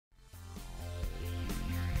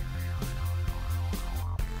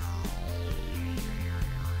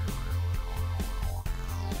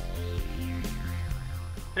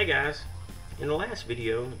Hey guys, in the last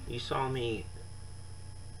video you saw me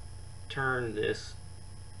turn this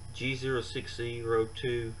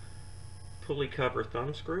G0602 pulley cover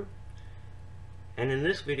thumb screw, and in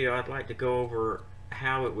this video I'd like to go over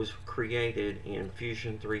how it was created in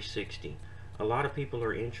Fusion 360. A lot of people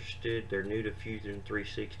are interested, they're new to Fusion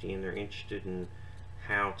 360 and they're interested in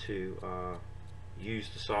how to use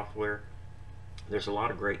the software. There's a lot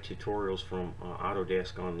of great tutorials from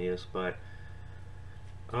Autodesk on this, but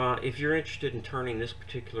if you're interested in turning this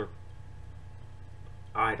particular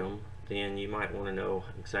item, then you might want to know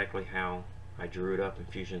exactly how I drew it up in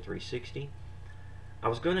Fusion 360. I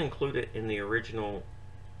was going to include it in the original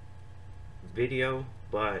video,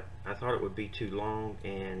 but I thought it would be too long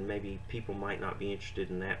and maybe people might not be interested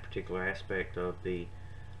in that particular aspect of the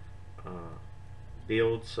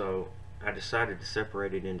build, so I decided to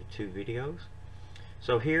separate it into two videos.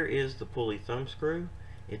 So here is the pulley thumb screw.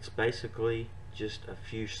 It's basically just a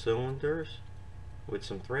few cylinders with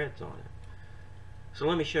some threads on it. So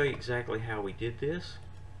let me show you exactly how we did this.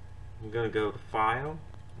 I'm going to go to File,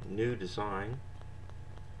 New Design.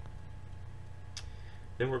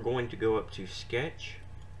 Then we're going to go up to Sketch,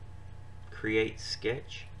 Create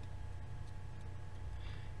Sketch.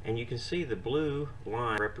 And you can see the blue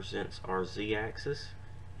line represents our Z-axis,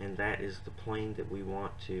 and that is the plane that we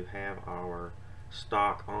want to have our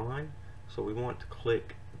stock on. So we want to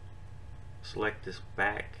select this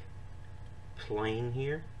back plane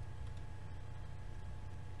here,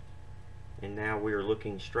 and now we are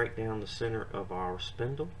looking straight down the center of our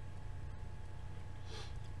spindle.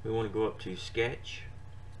 We want to go up to Sketch,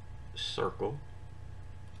 Circle,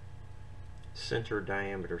 Center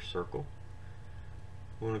Diameter Circle.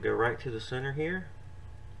 We want to go right to the center here,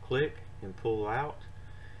 click and pull out.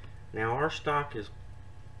 Now our stock is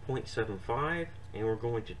 0.75 and we're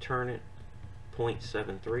going to turn it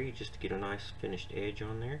 0.73 just to get a nice finished edge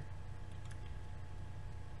on there.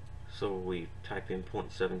 So we type in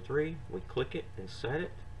 0.73, we click it and set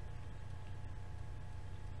it,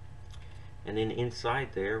 and then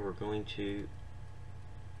inside there we're going to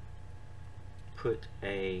put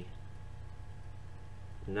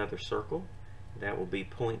another circle. That will be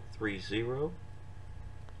 0.30.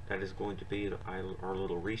 That is going to be our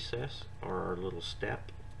little recess or our little step.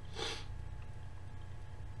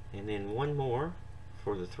 And then one more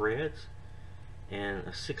for the threads, and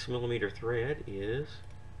a 6mm thread is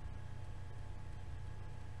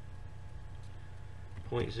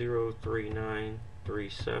 0.03937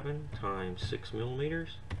 times 6mm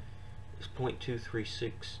is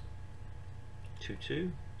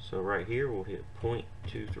 0.23622. So right here we'll hit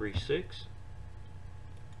 0.236,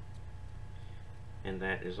 and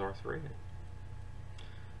that is our thread.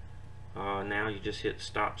 Now you just hit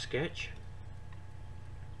Stop Sketch.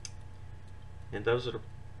 And those are the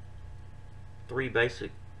three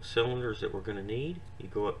basic cylinders that we're going to need. You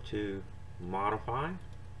go up to Modify,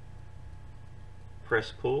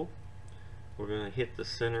 press Pull. We're going to hit the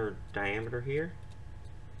center diameter here,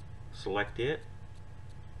 select it.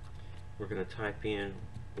 We're going to type in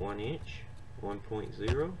 1 inch,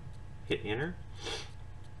 1.0, hit Enter.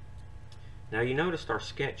 Now you noticed our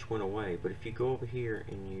sketch went away, but if you go over here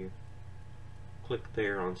and you click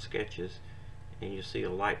there on Sketches, and you'll see a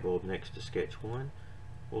light bulb next to sketch 1.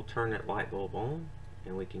 We'll turn that light bulb on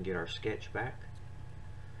and we can get our sketch back.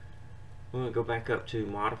 We're going to go back up to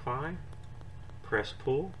Modify, press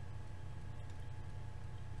Pull,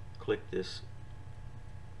 click this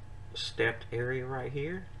stepped area right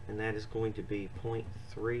here, and that is going to be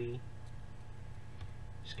 0.3125,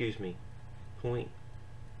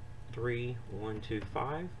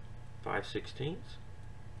 5/16.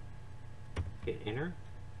 Hit Enter.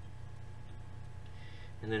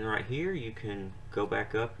 And then right here you can go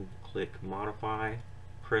back up and click Modify,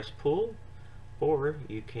 press Pull, or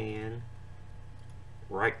you can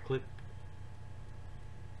right click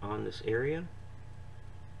on this area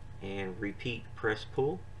and repeat press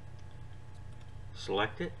Pull,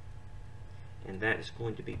 select it, and that is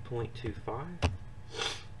going to be 0.25.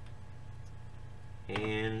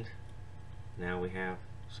 And now we have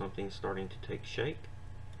something starting to take shape.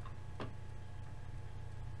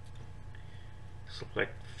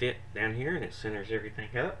 Select Fit down here and it centers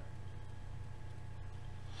everything up.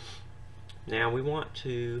 Now we want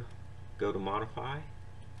to go to Modify,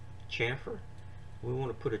 Chamfer. We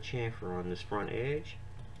want to put a chamfer on this front edge,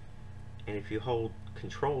 and if you hold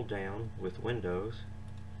Control down with Windows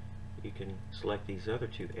you can select these other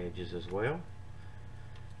two edges as well,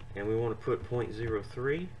 and we want to put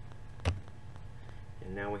 0.03,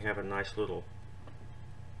 and now we have a nice little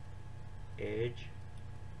edge.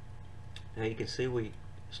 Now you can see we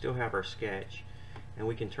still have our sketch, and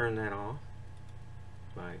we can turn that off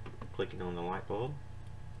by clicking on the light bulb.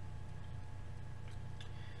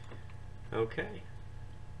 Okay,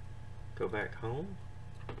 go back home.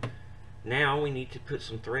 Now we need to put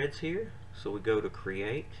some threads here, so we go to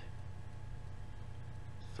Create,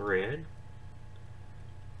 Thread,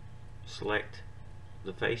 select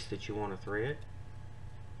the face that you want to thread,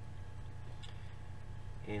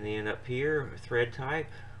 and then up here, thread type,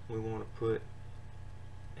 we want to put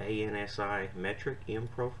ANSI metric M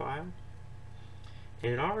profile,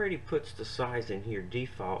 and it already puts the size in here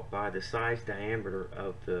default by the size diameter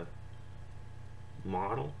of the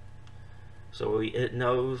model, so it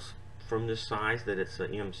knows from this size that it's a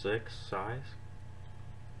M6 size.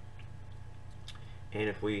 And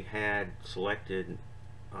if we had selected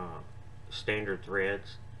standard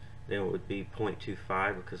threads, then it would be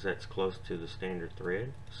 0.25 because that's close to the standard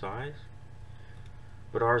thread size.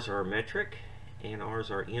 But ours are metric, and ours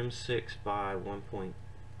are M6 by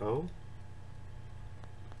 1.0,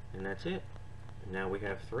 and that's it. And now we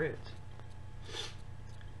have threads.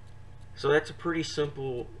 So that's a pretty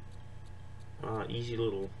simple, easy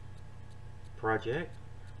little project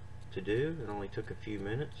to do. It only took a few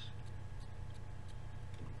minutes.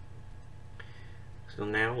 So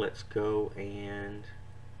now let's go and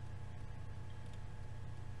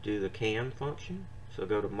do the cam function. So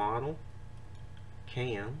go to Model,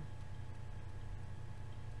 Cam,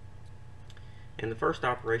 and the first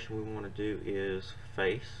operation we want to do is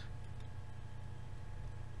Face.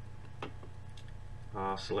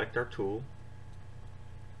 Select our tool.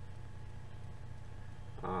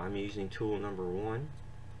 I'm using tool number 1.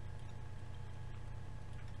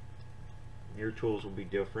 Your tools will be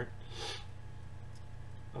different.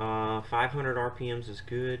 500 RPMs is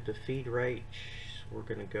good. The feed rate, we're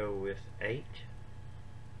going to go with 8.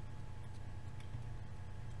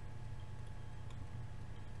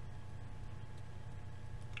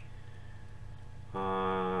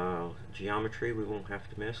 Geometry we won't have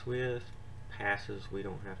to mess with. Passes we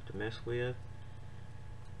don't have to mess with.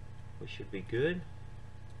 We should be good.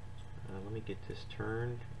 Let me get this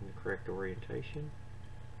turned in the correct orientation.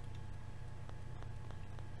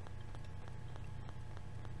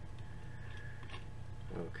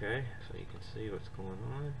 Okay, so you can see what's going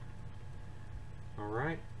on.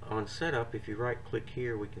 Alright, on setup, if you right click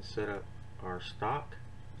here, we can set up our stock.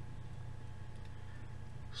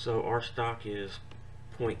 So our stock is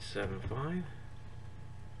 0.75,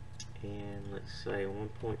 and let's say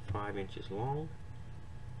 1.5 inches long.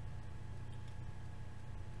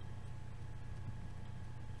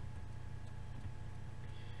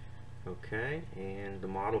 Okay, and the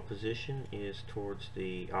model position is towards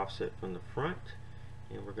the offset from the front,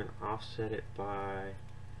 and we're going to offset it by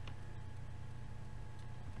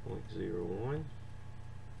 0.01,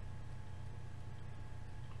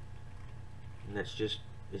 and it's just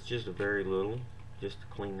a very little, just to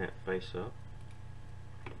clean that face up.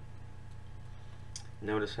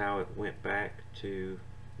 Notice how it went back to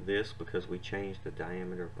this because we changed the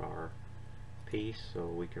diameter of our piece, so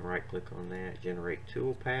we can right click on that, generate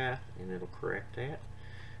tool path, and it'll correct that.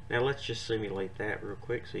 Now let's just simulate that real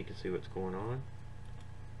quick so you can see what's going on.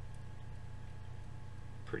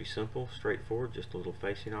 Pretty simple, straightforward, just a little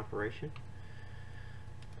facing operation.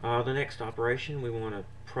 The next operation, we want to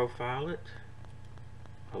profile it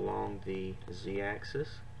along the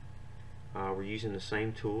Z-axis. We're using the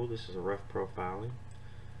same tool. This is a rough profiling.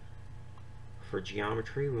 For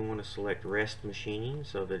geometry, we want to select rest machining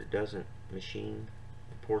so that it doesn't machine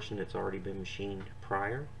the portion that's already been machined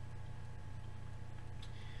prior.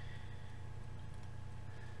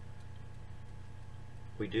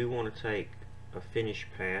 We do want to take a finish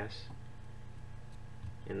pass,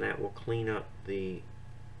 and that will clean up the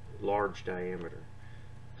large diameter.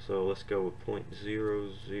 So let's go with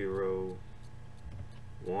 0.001.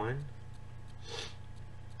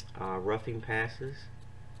 Roughing passes,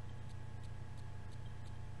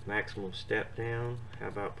 maximum step down, how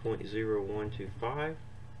about 0.0125?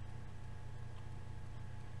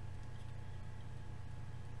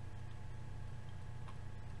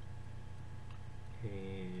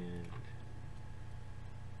 And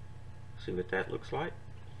see what that looks like.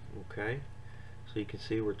 Okay, so you can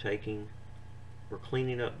see we're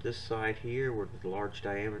cleaning up this side here where the large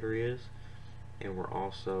diameter is, and we're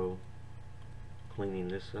also cleaning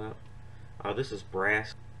this up. This is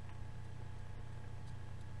brass,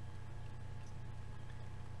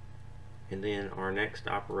 and then our next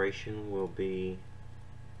operation will be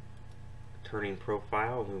turning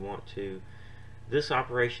profile. We want to, this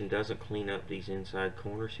operation doesn't clean up these inside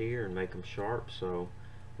corners here and make them sharp, so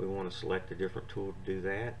we want to select a different tool to do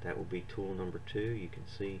that. That will be tool number 2. You can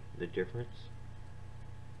see the difference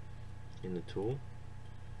in the tool.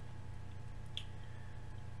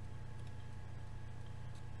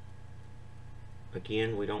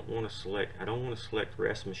 again, we don't want to select, I don't want to select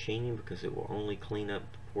rest machining because it will only clean up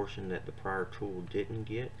the portion that the prior tool didn't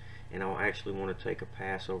get, and I'll actually want to take a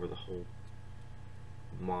pass over the whole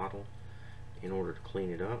model in order to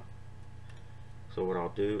clean it up. So what I'll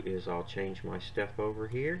do is I'll change my step over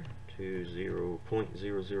here to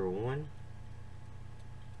 0.001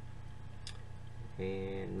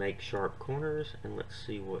 and make sharp corners, and let's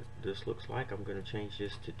see what this looks like. I'm going to change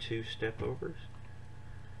this to 2 step overs,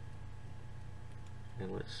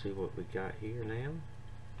 and let's see what we got here now.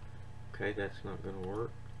 Okay, that's not going to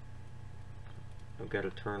work. I've got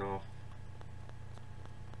to turn off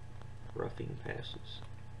roughing passes.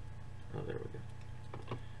 Oh, there we go.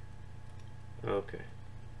 Okay.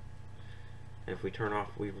 And if we turn off,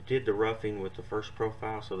 we did the roughing with the first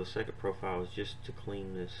profile, so the second profile is just to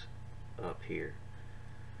clean this up here.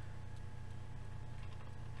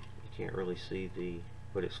 You can't really see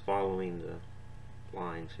but it's following the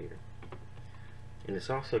lines here. And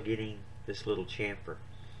it's also getting this little chamfer.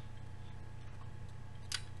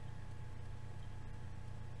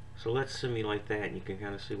 So let's simulate that, and you can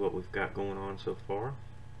kind of see what we've got going on so far.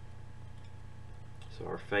 So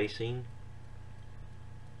our facing,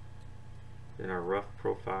 then our rough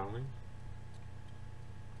profiling,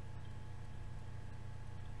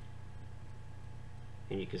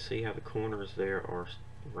 and you can see how the corners there are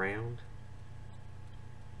round,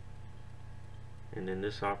 and then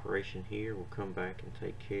this operation here will come back and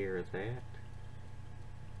take care of that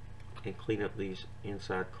and clean up these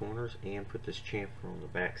inside corners and put this chamfer on the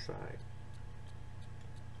back side.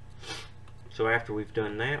 So after we've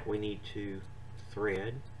done that, we need to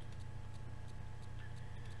thread.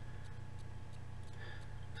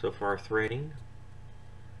 So for our threading,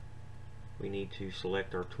 we need to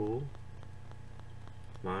select our tool.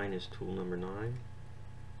 Mine is tool number 9,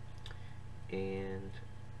 and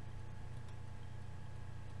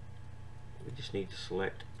we just need to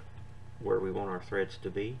select where we want our threads to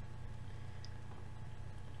be,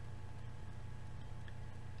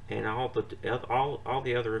 and all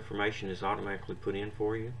the other information is automatically put in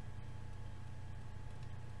for you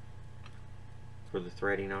for the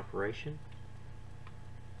threading operation.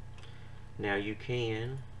 Now you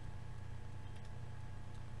can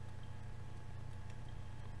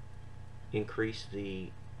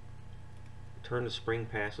turn the spring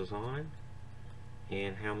passes on,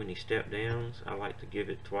 and how many step downs. I like to give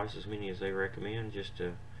it twice as many as they recommend, just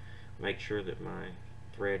to make sure that my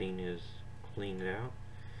threading is cleaned out,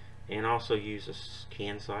 and also use a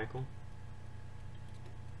scan cycle.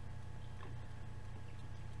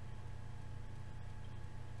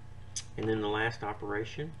 And then the last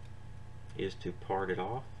operation is to part it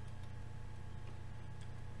off,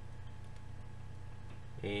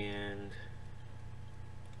 and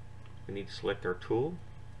we need to select our tool,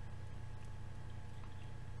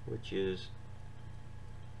 which is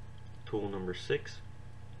tool number 6,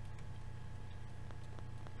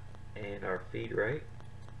 and our feed rate.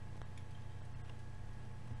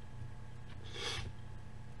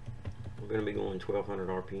 We're going to be going 1200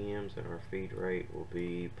 RPMs, and our feed rate will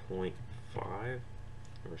be 0.5, or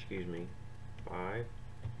excuse me, 5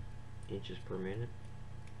 inches per minute.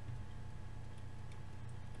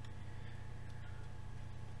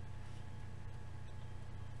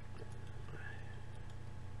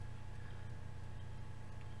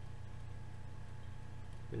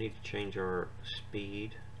 We need to change our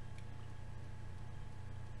speed.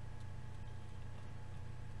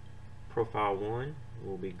 Profile 1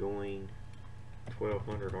 will be going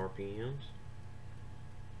 1200 RPMs,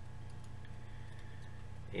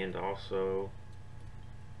 and also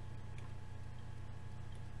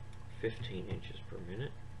 15 inches per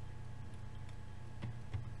minute.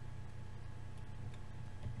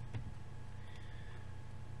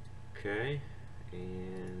 Okay,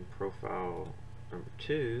 and profile number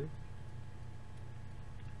 2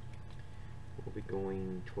 will be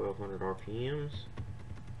going 1200 RPMs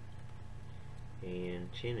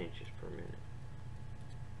and 10 inches per minute.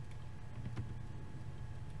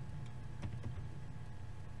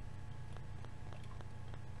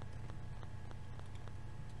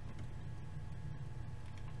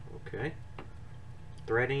 Okay.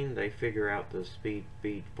 Threading, they figure out the speed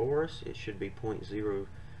for us. It should be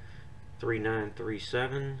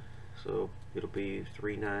 0.03937, so it'll be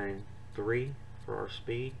 393 for our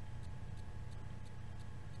speed.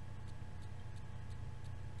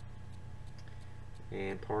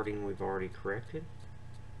 And parting we've already corrected.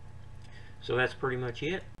 So that's pretty much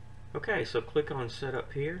it. Okay, so click on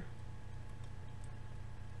Setup here,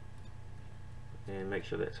 and make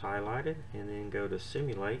sure that's highlighted, and then go to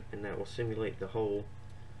Simulate, and that will simulate the whole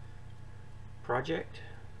project.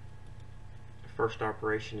 The first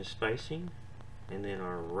operation is spacing, and then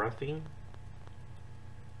our roughing.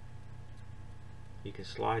 You can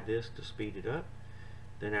slide this to speed it up.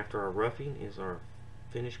 Then after our roughing is our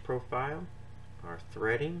finish profile, our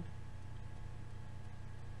threading,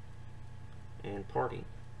 and parting.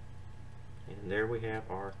 And there we have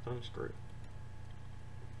our thumb screw.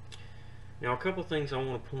 Now a couple things I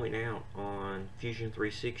want to point out on Fusion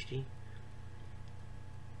 360.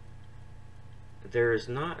 There is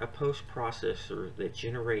not a post processor that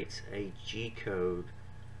generates a G code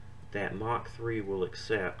that Mach 3 will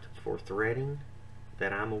accept for threading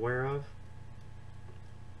that I'm aware of.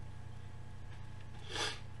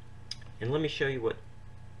 And let me show you what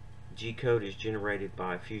G code is generated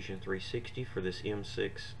by Fusion 360 for this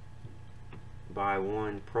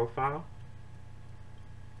M6x1 profile.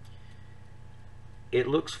 It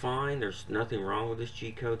looks fine. There's nothing wrong with this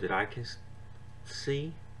G code that I can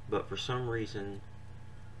see, but for some reason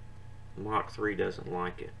Mach 3 doesn't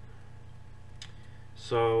like it.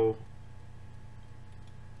 So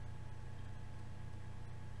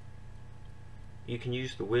you can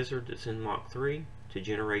use the wizard that's in Mach 3 to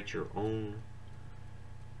generate your own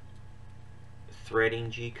threading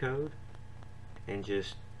G code and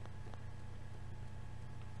just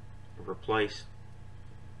replace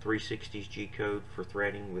 360's G code for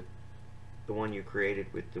threading with the one you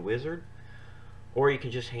created with the wizard, or you can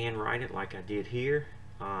just hand write it like I did here.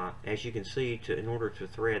 As you can see, in order to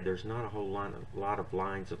thread, there's not a whole lot of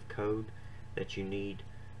lines of code that you need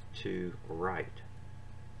to write.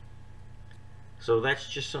 So that's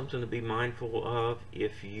just something to be mindful of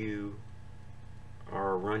if you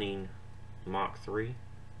are running Mach 3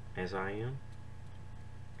 as I am.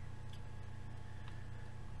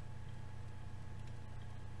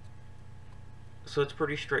 So it's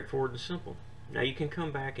pretty straightforward and simple. Now you can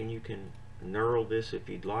come back and you can knurl this if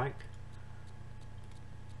you'd like,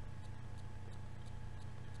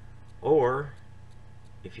 or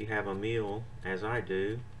if you have a mill as I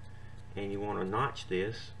do and you want to notch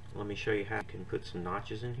this, let me show you how you can put some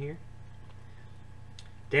notches in here.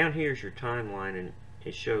 Down here is your timeline, and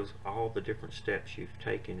it shows all the different steps you've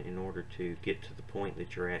taken in order to get to the point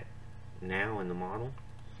that you're at now in the model.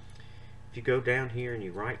 If you go down here and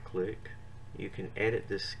you right click, you can edit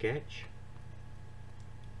this sketch,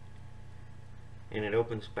 and it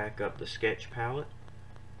opens back up the sketch palette,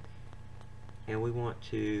 and we want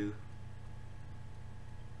to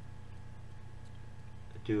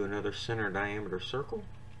do another center diameter circle,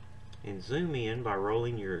 and zoom in by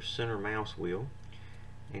rolling your center mouse wheel,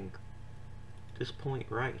 and this point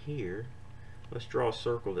right here, let's draw a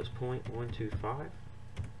circle that's 0.125,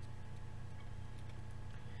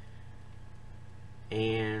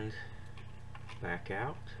 and back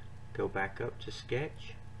out, go back up to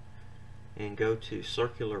sketch and go to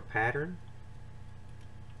circular pattern,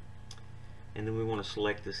 and then we want to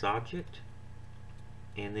select this object,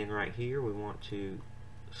 and then right here we want to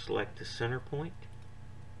select the center point,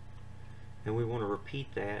 and we want to repeat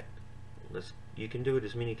that. You can do it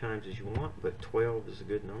as many times as you want, but 12 is a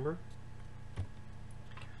good number,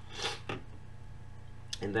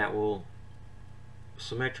 and that will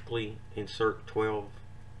symmetrically insert 12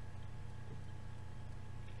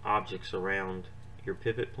 objects around your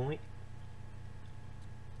pivot point.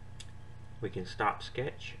 We can stop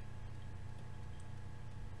sketch,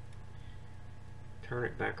 turn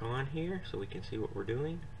it back on here so we can see what we're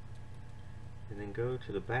doing, and then go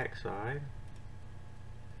to the back side.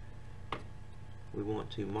 We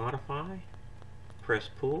want to modify, press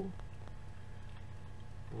pull.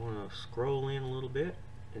 I want to scroll in a little bit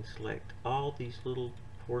and select all these little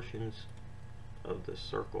portions of the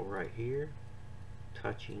circle right here,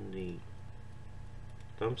 touching the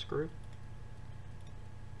thumb screw.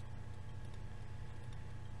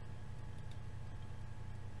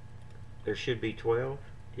 There should be 12.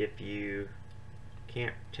 If you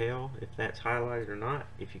can't tell if that's highlighted or not,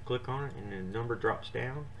 if you click on it and the number drops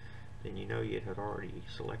down, then you know you had already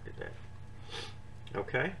selected that.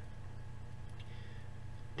 Okay.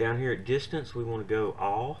 Down here at distance, we want to go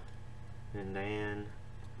all, and then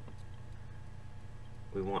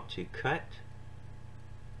we want to cut.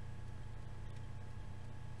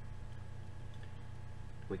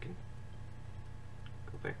 We can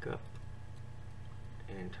go back up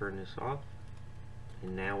and turn this off,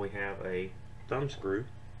 and now we have a thumb screw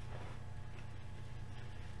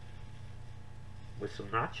with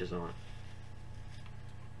some notches on it.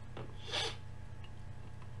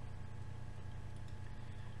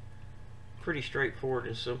 Pretty straightforward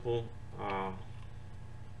and simple. I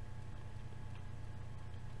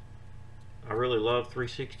really love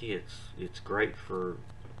 360. It's great for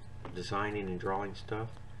designing and drawing stuff,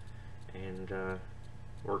 and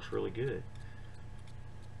works really good.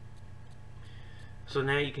 So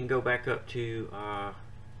now you can go back up to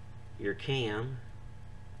your cam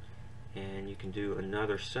and you can do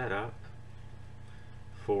another setup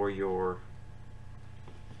for your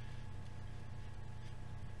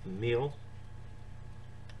mill.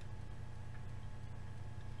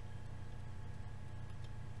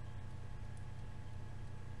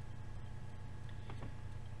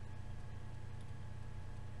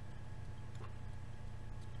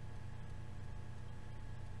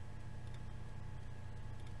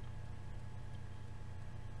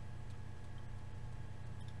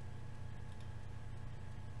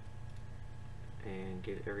 And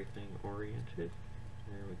get everything oriented.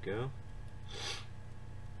 There we go.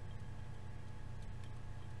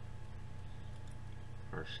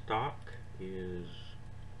 Our stock is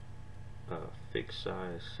a fixed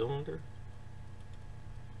size cylinder,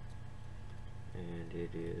 and it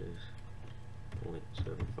is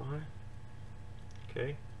 0.75.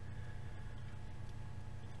 Okay.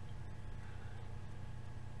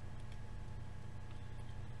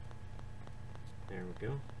 There we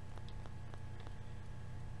go.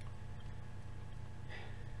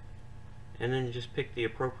 And then just pick the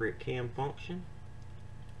appropriate cam function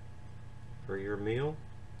for your mill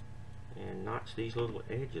and notch these little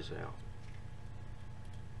edges out.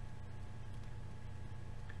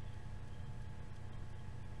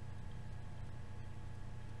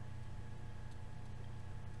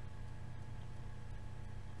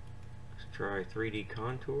 Let's try 3D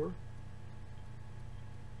contour.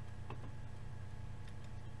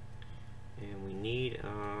 And we need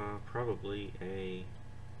probably a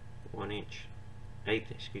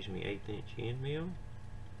 8th inch end mill.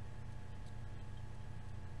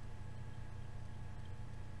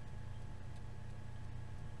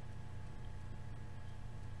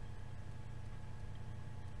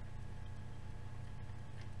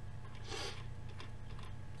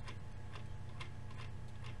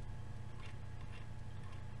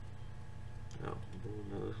 Oh,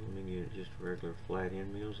 bull nose. Let me get just regular flat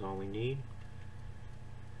end mills. All we need.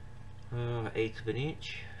 1/8 of an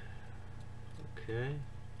inch. Okay.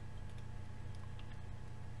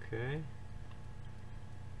 Okay.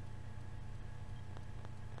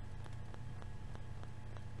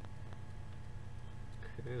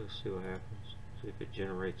 Okay, let's see what happens. See if it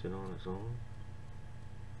generates it on its own.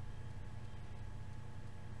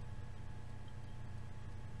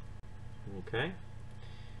 Okay.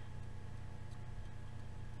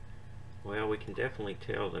 Well, we can definitely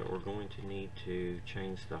tell that we're going to need to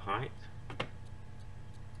change the height.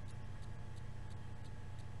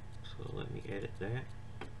 So let me edit that.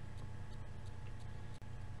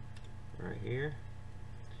 Right here.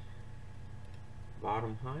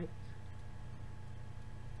 Bottom height.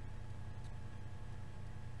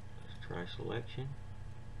 Let's try selection.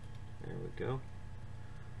 There we go.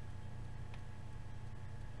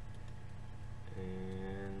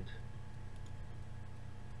 And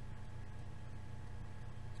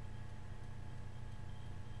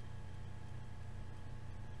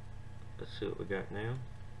let's see what we got now.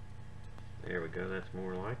 There we go, that's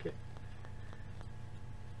more like it.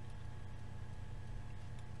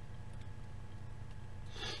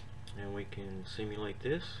 And we can simulate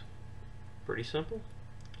this. Pretty simple.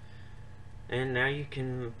 And now you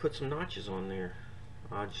can put some notches on there.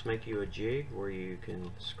 I'll just make you a jig where you can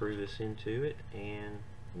screw this into it and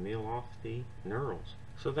mill off the knurls.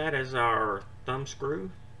 So that is our thumb screw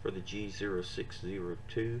for the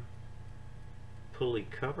G0602 pulley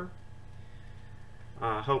cover.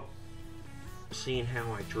 I hope seeing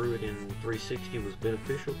how I drew it in 360 was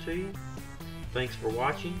beneficial to you. Thanks for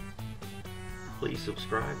watching. Please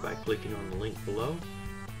subscribe by clicking on the link below.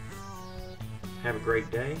 Have a great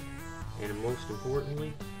day, and most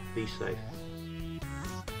importantly, be safe.